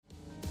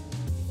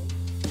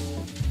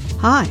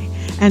Hi,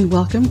 and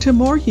welcome to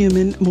More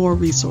Human, More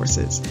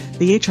Resources,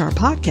 the HR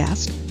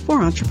podcast for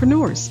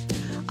entrepreneurs.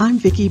 I'm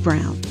Vicki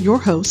Brown, your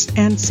host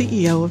and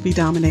CEO of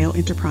Idomeneo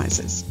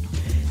Enterprises.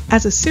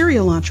 As a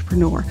serial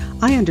entrepreneur,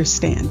 I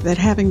understand that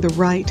having the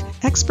right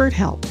expert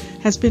help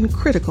has been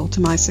critical to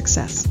my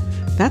success.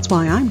 That's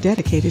why I'm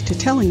dedicated to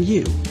telling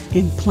you,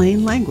 in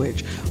plain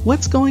language,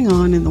 what's going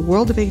on in the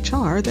world of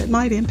HR that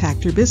might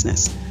impact your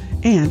business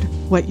and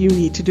what you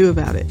need to do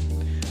about it,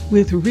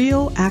 with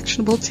real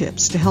actionable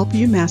tips to help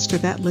you master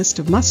that list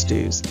of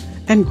must-dos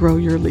and grow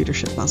your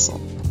leadership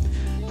muscle.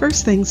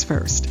 First things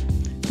first,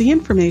 the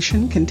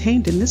information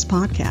contained in this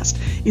podcast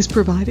is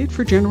provided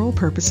for general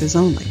purposes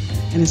only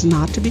and is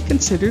not to be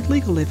considered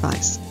legal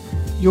advice.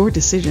 Your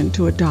decision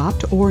to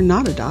adopt or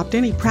not adopt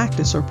any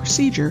practice or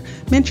procedure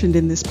mentioned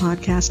in this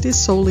podcast is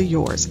solely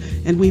yours,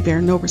 and we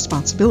bear no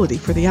responsibility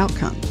for the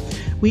outcome.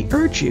 We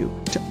urge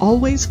you to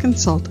always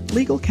consult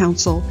legal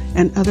counsel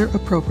and other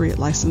appropriate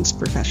licensed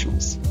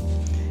professionals.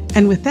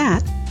 And with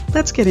that,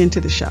 let's get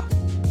into the show.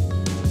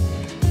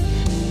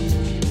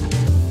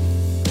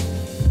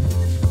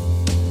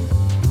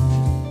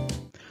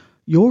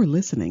 You're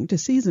listening to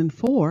Season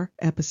 4,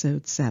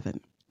 Episode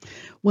 7.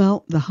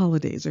 Well, the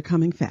holidays are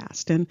coming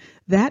fast, and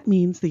that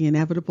means the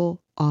inevitable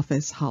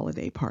office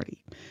holiday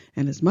party.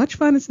 And as much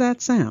fun as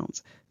that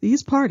sounds,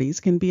 these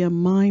parties can be a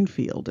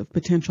minefield of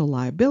potential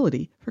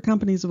liability for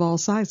companies of all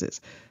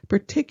sizes,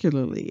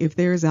 particularly if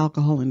there is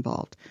alcohol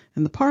involved,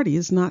 and the party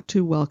is not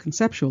too well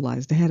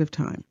conceptualized ahead of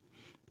time.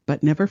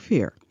 But never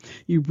fear,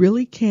 you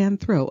really can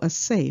throw a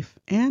safe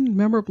and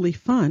memorably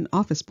fun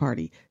office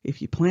party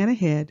if you plan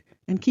ahead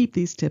and keep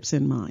these tips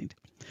in mind.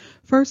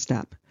 First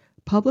up,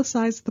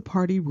 publicize the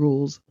party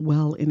rules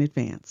well in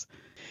advance.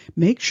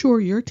 Make sure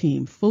your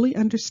team fully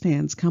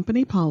understands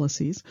company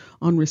policies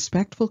on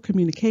respectful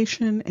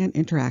communication and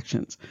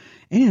interactions,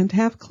 and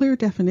have clear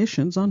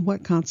definitions on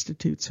what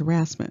constitutes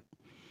harassment.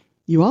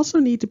 You also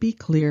need to be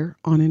clear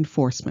on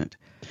enforcement.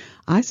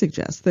 I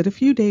suggest that a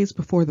few days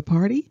before the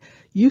party,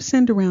 you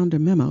send around a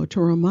memo to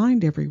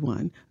remind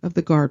everyone of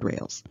the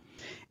guardrails.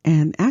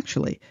 And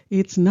actually,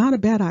 it's not a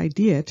bad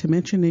idea to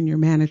mention in your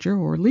manager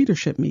or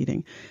leadership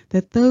meeting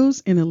that those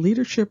in a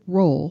leadership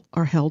role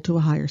are held to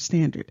a higher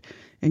standard,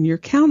 and you're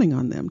counting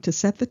on them to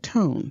set the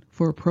tone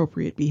for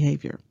appropriate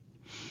behavior.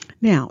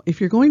 Now, if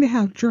you're going to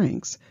have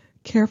drinks,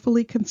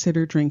 carefully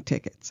consider drink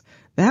tickets.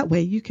 That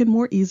way you can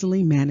more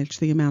easily manage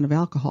the amount of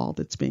alcohol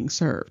that's being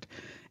served.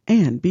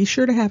 And be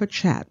sure to have a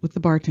chat with the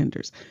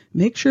bartenders.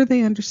 Make sure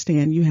they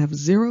understand you have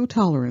zero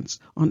tolerance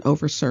on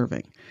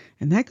over-serving.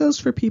 And that goes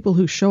for people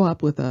who show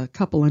up with a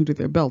couple under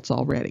their belts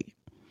already.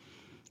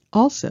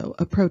 Also,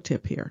 a pro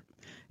tip here.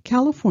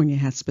 California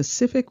has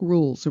specific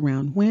rules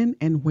around when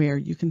and where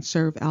you can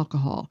serve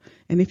alcohol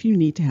and if you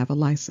need to have a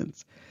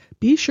license.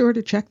 Be sure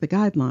to check the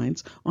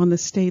guidelines on the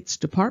state's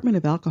Department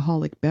of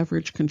Alcoholic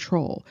Beverage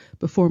Control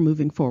before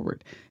moving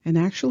forward. And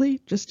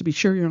actually, just to be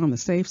sure you're on the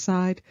safe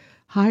side,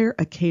 hire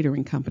a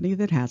catering company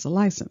that has a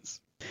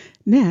license.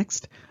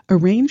 Next,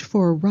 arrange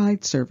for a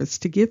ride service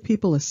to give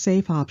people a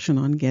safe option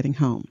on getting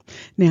home.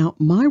 Now,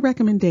 my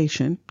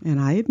recommendation, and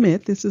I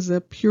admit this is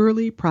a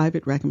purely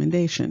private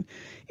recommendation,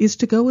 is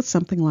to go with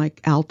something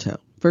like Alto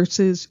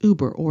versus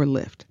Uber or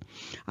Lyft.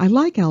 I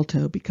like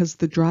Alto because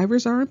the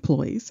drivers are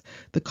employees,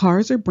 the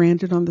cars are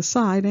branded on the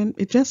side, and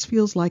it just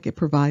feels like it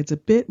provides a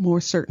bit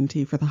more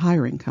certainty for the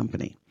hiring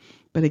company.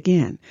 But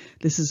again,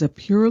 this is a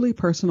purely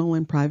personal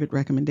and private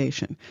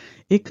recommendation.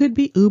 It could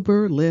be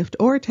Uber, Lyft,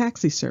 or a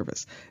taxi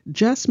service.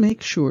 Just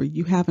make sure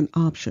you have an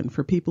option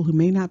for people who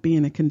may not be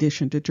in a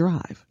condition to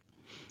drive.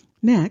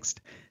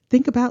 Next,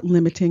 think about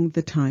limiting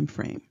the time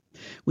frame.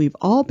 We've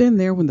all been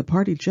there when the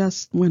party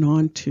just went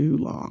on too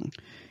long.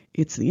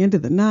 It's the end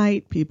of the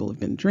night, people have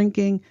been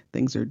drinking,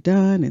 things are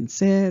done and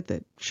said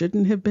that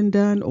shouldn't have been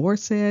done or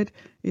said.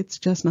 It's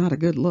just not a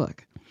good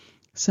look.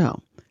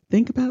 So,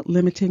 think about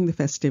limiting the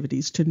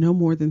festivities to no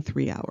more than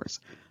 3 hours.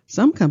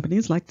 Some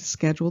companies like to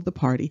schedule the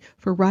party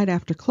for right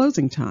after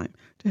closing time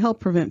to help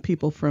prevent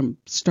people from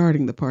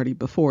starting the party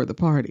before the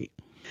party.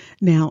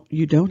 Now,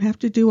 you don't have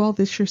to do all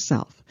this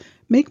yourself.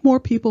 Make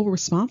more people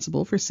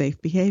responsible for safe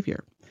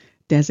behavior.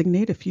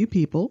 Designate a few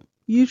people,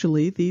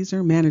 usually these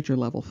are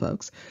manager-level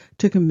folks,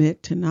 to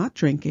commit to not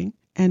drinking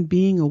and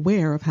being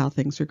aware of how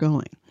things are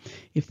going.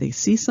 If they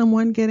see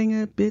someone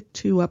getting a bit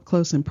too up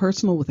close and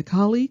personal with a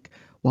colleague,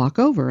 walk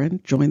over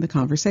and join the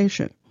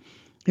conversation.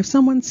 If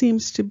someone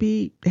seems to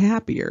be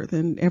happier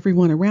than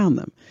everyone around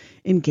them,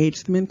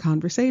 engage them in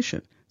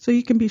conversation so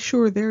you can be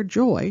sure their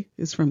joy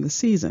is from the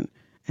season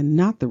and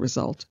not the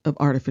result of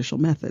artificial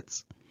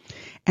methods.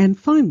 And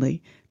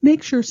finally,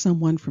 make sure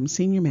someone from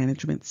senior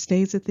management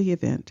stays at the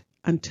event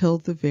until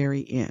the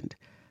very end.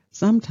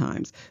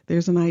 Sometimes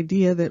there's an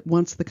idea that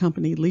once the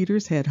company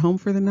leaders head home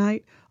for the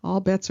night, all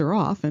bets are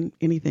off and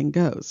anything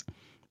goes.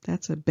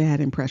 That's a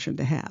bad impression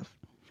to have.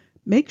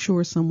 Make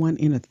sure someone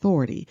in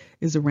authority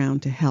is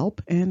around to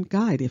help and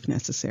guide if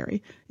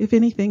necessary, if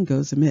anything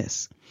goes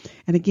amiss.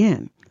 And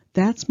again,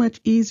 that's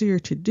much easier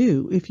to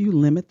do if you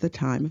limit the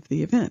time of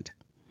the event.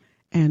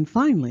 And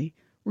finally,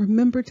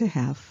 remember to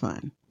have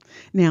fun.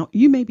 Now,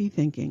 you may be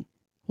thinking,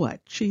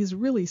 what, she's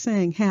really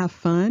saying have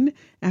fun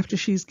after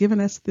she's given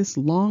us this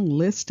long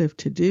list of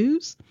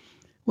to-dos?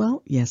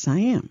 Well, yes, I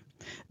am.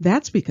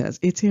 That's because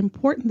it's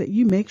important that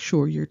you make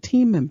sure your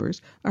team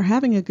members are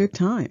having a good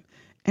time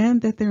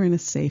and that they're in a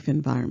safe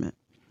environment.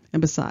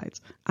 And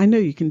besides, I know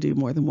you can do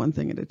more than one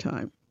thing at a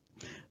time.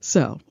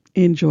 So,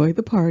 enjoy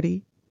the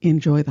party,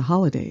 enjoy the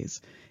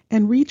holidays,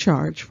 and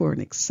recharge for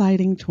an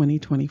exciting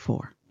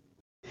 2024.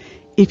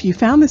 If you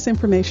found this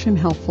information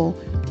helpful,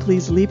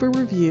 please leave a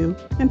review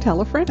and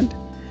tell a friend.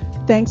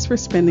 Thanks for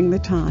spending the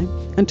time.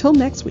 Until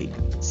next week,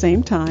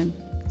 same time,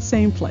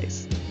 same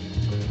place.